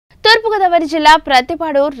గోదావరి జిల్లా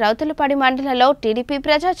ప్రతిపాడు రౌతులపాడి మండలంలో టీడీపీ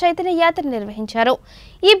ప్రజా చైతన్య యాత్ర నిర్వహించారు.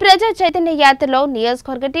 ఈ ప్రజా చైతన్య యాత్రలో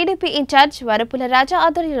నియోజకవర్గ టీడీపీ ఇన్ఛార్జ్ వరపుల రాజా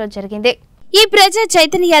ఆధ్వర్యంలో జరిగింది. ఈ ప్రజా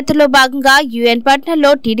చైతన్య యాత్రలో భాగంగా యుఎన్ పట్నంలో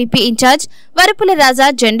టీడీపీ ఇన్ఛార్జ్ వరపుల రాజా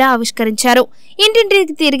జెండా ఆవిష్కరించారు.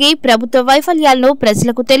 ఇంటింటికి తిరిగి ప్రభుత్వ వైఫల్యాలను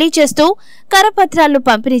ప్రజలకు తెలియజేస్తూ కరపత్రాలను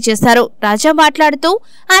పంపిణీ చేశారు. రాజా మాట్లాడుతూ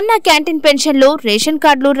అన్న క్యాంటీన్ పెన్షన్లు, రేషన్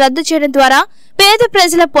కార్డులు రద్దు చేయడం ద్వారా పేద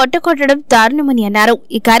ప్రజల పొట్టకొట్టడం దారుణమని అన్నారు.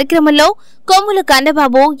 ఈ కార్యక్రమంలో కొమ్ముల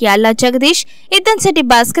కన్నబాబు, యాళ్ల జగదీష్, ఇద్దంశెట్టి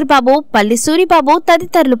భాస్కర్ బాబు, పల్లి సూరిబాబు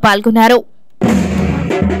తదితరులు పాల్గొన్నారు.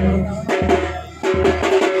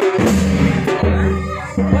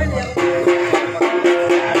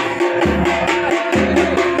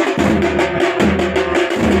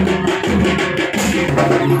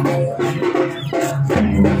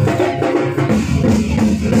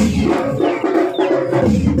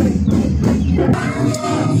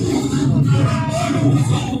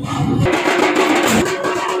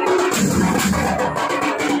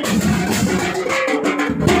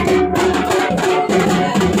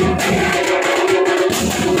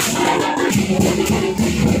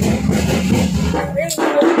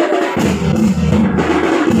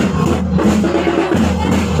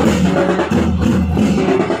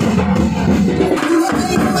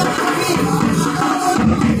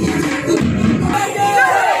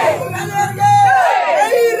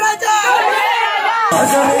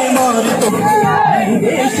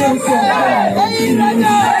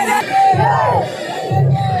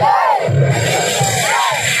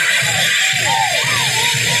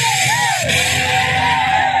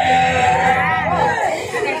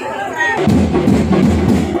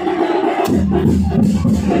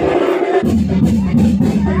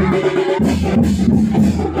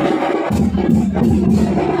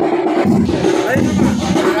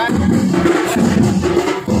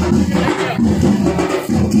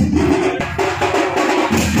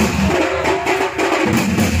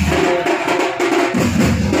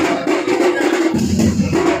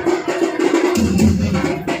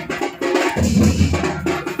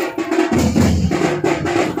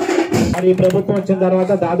 ఈ ప్రభుత్వం వచ్చిన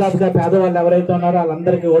తర్వాత దాదాపుగా పేదవాళ్ళు ఎవరైతే ఉన్నారో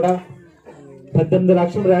వాళ్ళందరికీ కూడా 18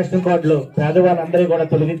 లక్షల రేషన్ కార్డులు పేదవాళ్ళందరికీ కూడా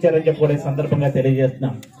తొలగించారని చెప్పి కూడా ఈ సందర్భంగా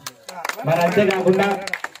తెలియజేస్తున్నాం. మరి అంతేకాకుండా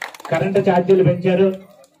కరెంటు ఛార్జీలు పెంచారు,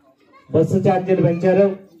 బస్సు ఛార్జీలు పెంచారు.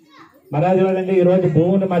 మరి అదేవిధంగా ఈ రోజు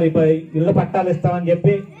భూములు మరి ఇళ్ల పట్టాలు ఇస్తామని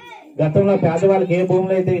చెప్పి గతంలో పేదవాళ్ళకి ఏ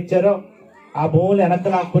భూములు అయితే ఇచ్చారో ఆ భూములు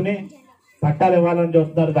వెనక్కి లాక్కుని పట్టాలు ఇవ్వాలని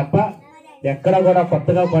చూస్తున్నారు తప్ప ఎక్కడ కూడా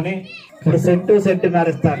కొత్తగా కొని ఇప్పుడు సెంటున్నర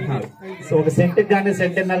ఇస్తా అంటున్నారు. సో ఒక సెంటుకి కానీ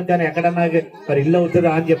సెంటున్నర కానీ ఎక్కడన్నా మరి ఇల్లు అవుతుందా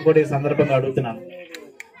అని చెప్పి కూడా ఈ సందర్భంగా అడుగుతున్నాను.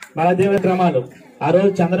 మన దేవ క్రమాలు ఆ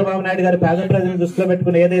రోజు చంద్రబాబు నాయుడు గారు పేద ప్రజలను దృష్టిలో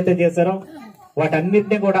పెట్టుకుని ఏదైతే చేశారో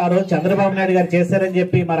వాటన్నిటినీ కూడా ఆ రోజు చంద్రబాబు నాయుడు గారు చేశారని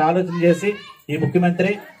చెప్పి మరి ఆలోచన చేసి ఈ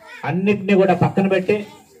ముఖ్యమంత్రి అన్నిటినీ కూడా పక్కన పెట్టి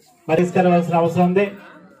పరిష్కరించాల్సిన అవసరం ఉంది.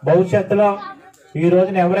 భవిష్యత్తులో ఈ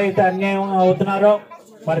రోజున ఎవరైతే అన్యాయం అవుతున్నారో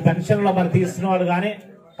మరి పెన్షన్లో మరి తీసుకున్న వాళ్ళు కానీ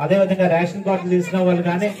అదేవిధంగా రేషన్ కార్డులు తీసుకున్న వాళ్ళు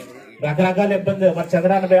కానీ రకరకాల ఇబ్బందులు మరి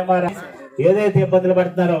చంద్రాన బీమా ఏదైతే ఇబ్బందులు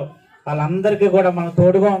పడుతున్నారో వాళ్ళందరికీ కూడా మనం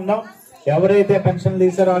తోడుగా ఉందాం. ఎవరైతే పెన్షన్లు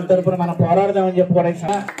తీసారో వాళ్ళ తరఫున మనం పోరాడదామని చెప్పి కూడా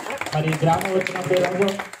మరి ఈ గ్రామం వచ్చినప్పుడు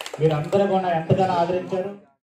మీరందరూ కూడా ఎంతగానో ఆదరించారు.